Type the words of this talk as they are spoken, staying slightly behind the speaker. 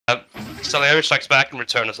Salieri strikes back and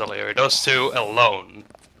return to Salieri. Those two alone.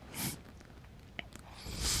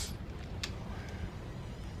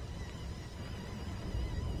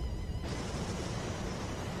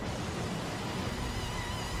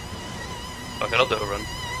 Okay, I'll do a run.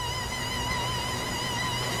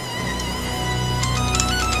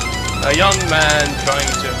 A young man trying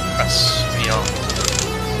to impress me on.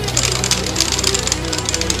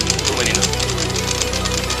 Winning them.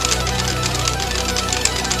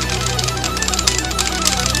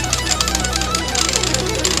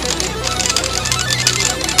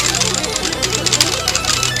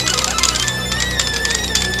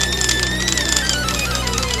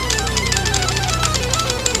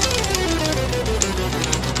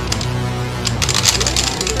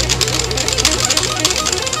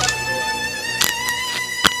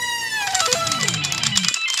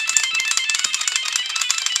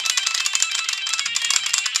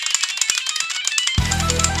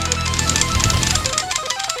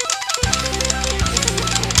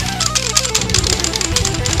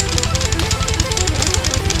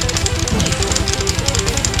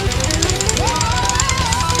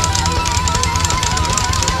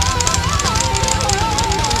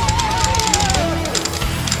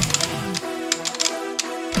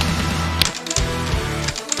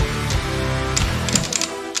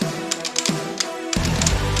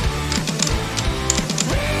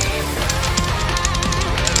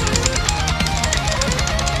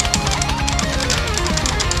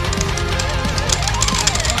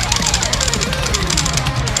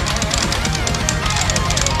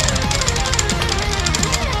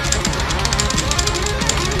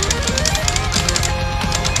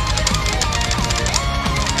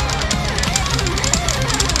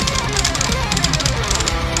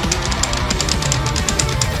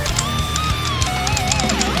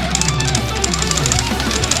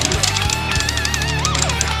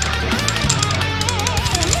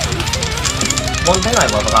 One thing I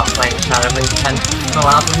love about playing Shadow Link 10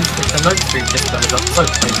 albums is the note stream just goes up so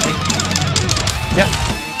quickly. Yeah,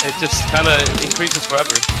 it just kinda increases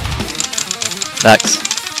forever. Facts.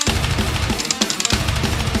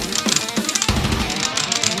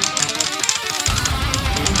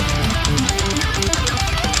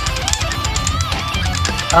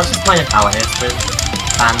 That's just kind of how it is with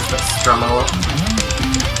bands that strum a lot.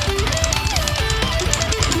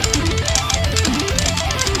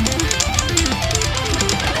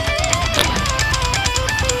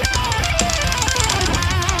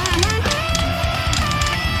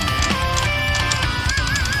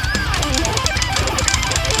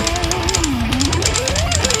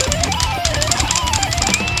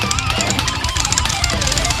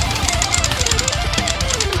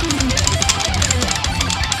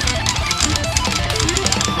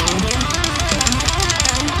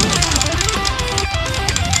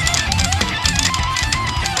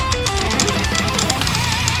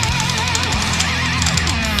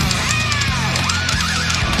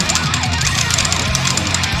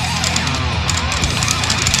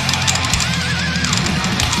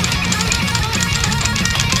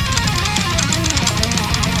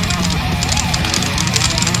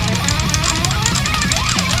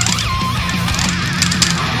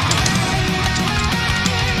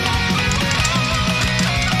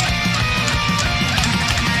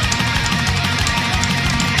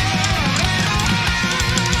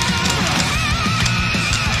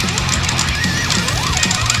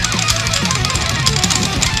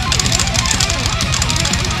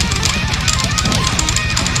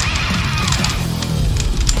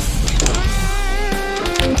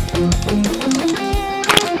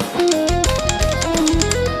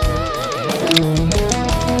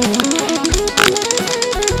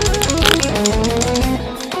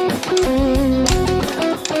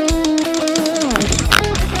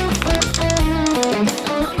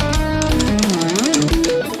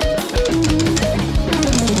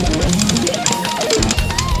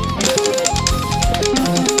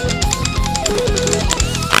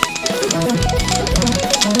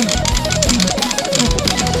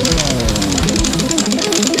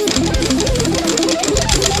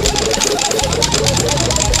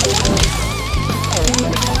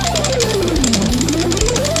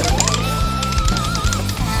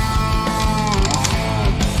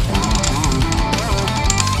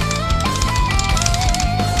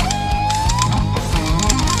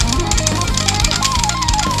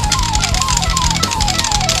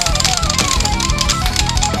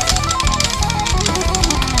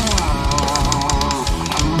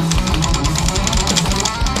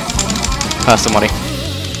 Pass somebody.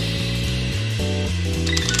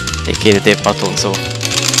 AKT battle så.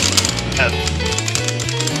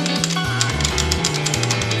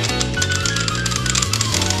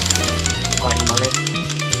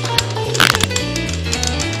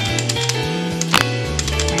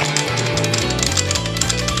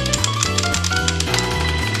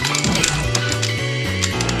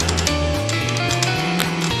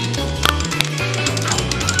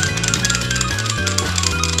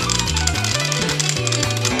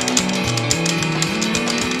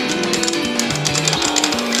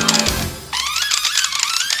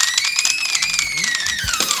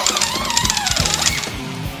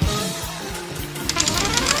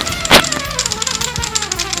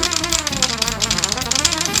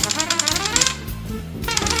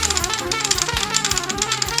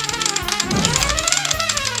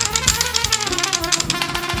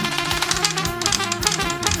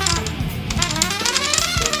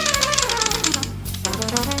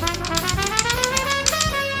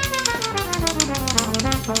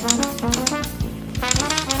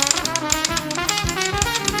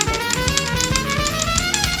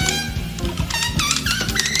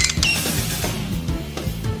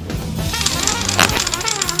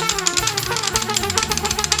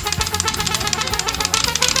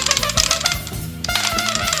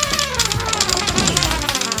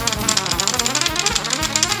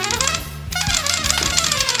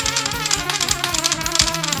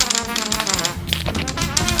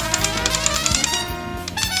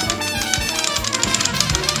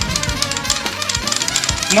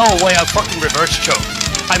 No way, I fucking reverse choke.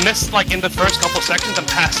 I missed like in the first couple seconds and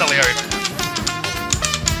passed Aliari.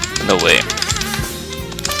 No way.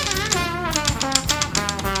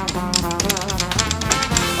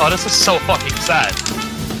 Oh, this is so fucking sad.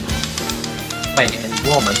 Wait, in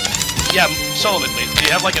Warman? Yeah, solidly. Do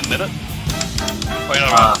you have like a minute? Or you're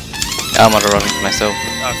not running? I'm not running myself.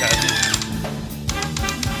 Okay.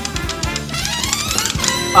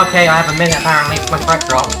 Okay, I have a minute apparently for my threat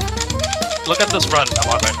drop. Look at this run I'm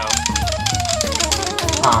on right now.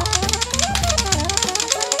 Huh.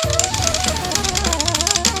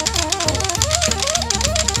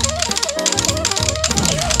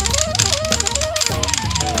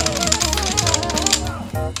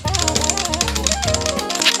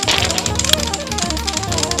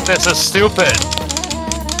 This is stupid.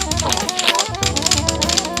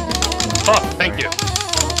 Oh, thank you.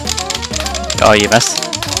 Oh, you missed?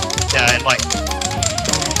 Yeah, and like,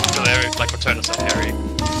 like return to some area.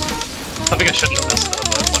 I think I shouldn't have missed though,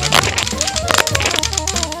 but whatever.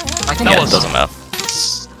 I think Yeah, that it doesn't matter.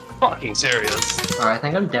 Fucking serious. Alright, I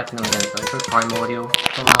think I'm definitely gonna go for Primordial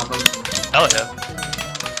from album. Hell yeah.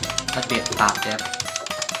 That'd be a fat dip.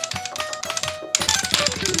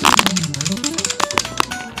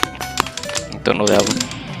 Don't know the album.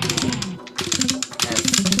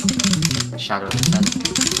 Yes. Shadow instead.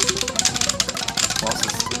 What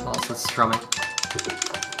else is strumming?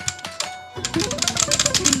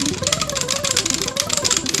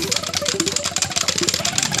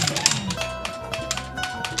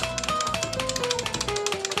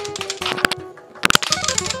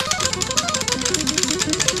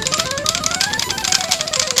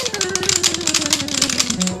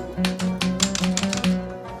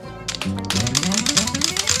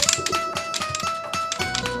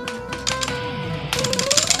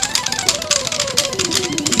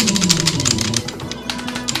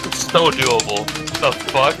 So doable. The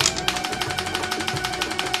fuck?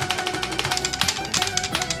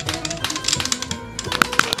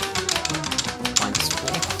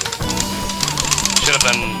 -4. Should have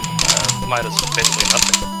been minus basically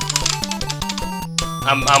nothing.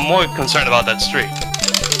 I'm more concerned about that streak.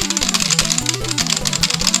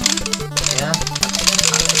 Yeah?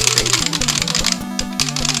 That's a streak.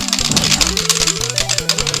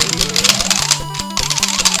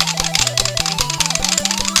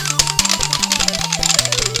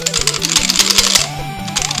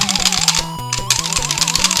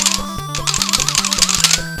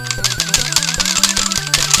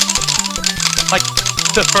 Like,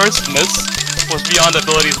 the first miss was beyond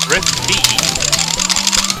abilities Rift B.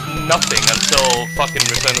 Nothing until fucking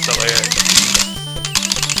Return to Cellular.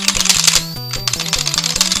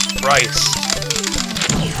 Rice.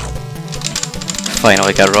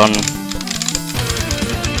 Finally got run.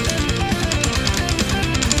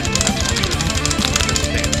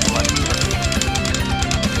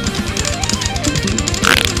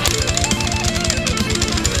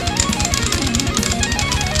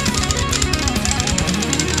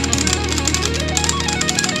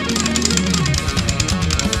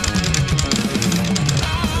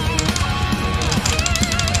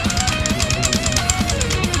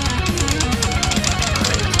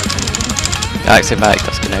 Axiomatic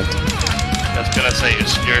disconnect. I was gonna say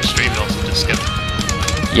your stream also just skipped.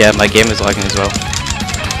 Yeah, my game is lagging as well.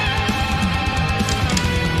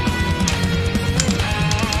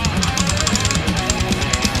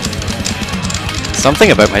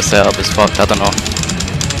 Something about my setup is fucked, I don't know.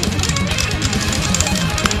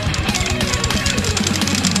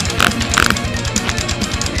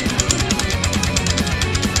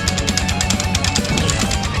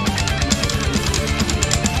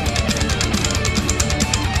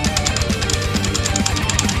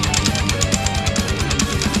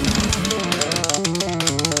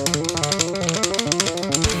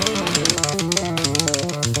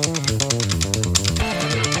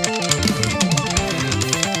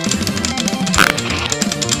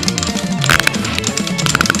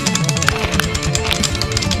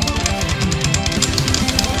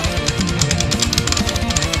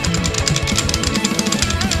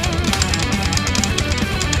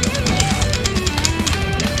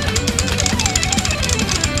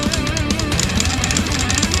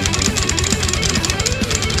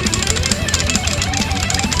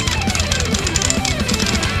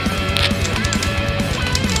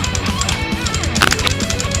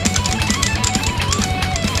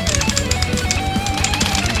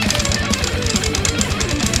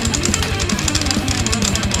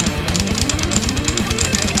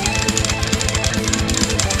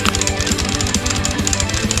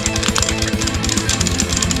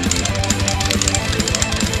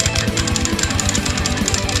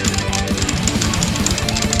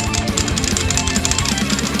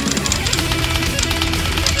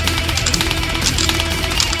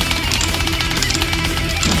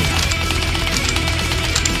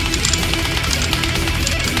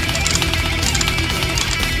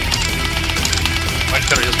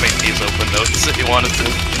 could have just made these open notes if you wanted to.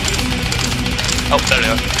 Oh, there they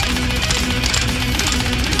are.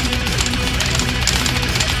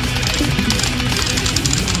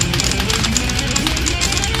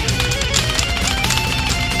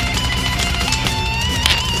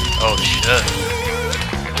 Oh shit.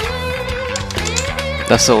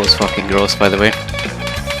 That's always fucking gross, by the way.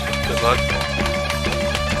 Good luck.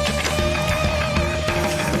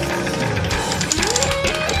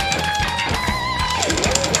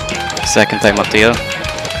 Second time up to you.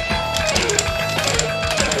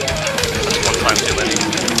 That's one time too many.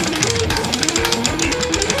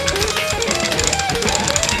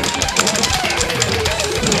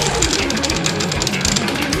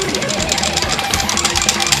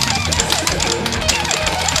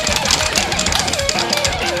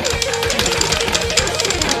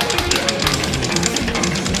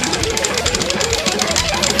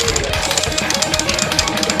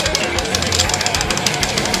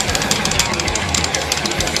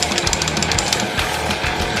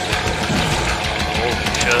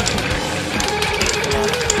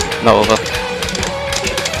 Not over.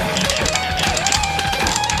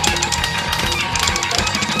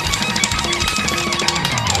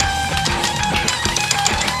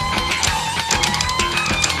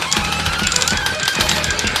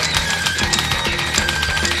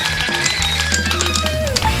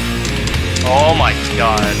 Oh my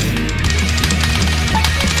god.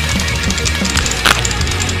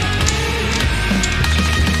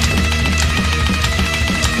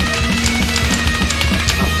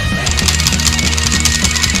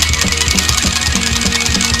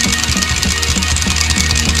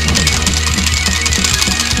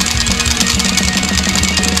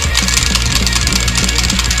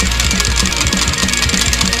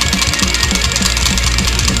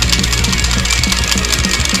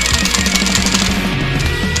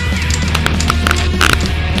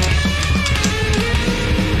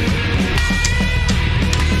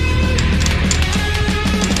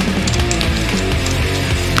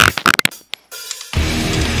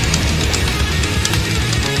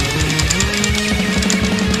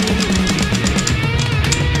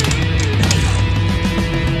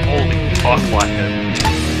 Fuck, Blackhead.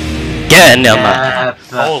 Get in there, man!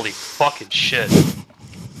 Holy fucking shit.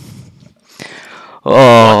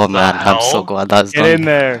 Oh What the man, I'm so hell? glad that's Get done. in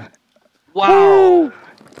there. Wow.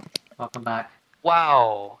 Welcome back.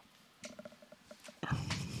 Wow.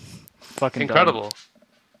 Fucking done. Incredible.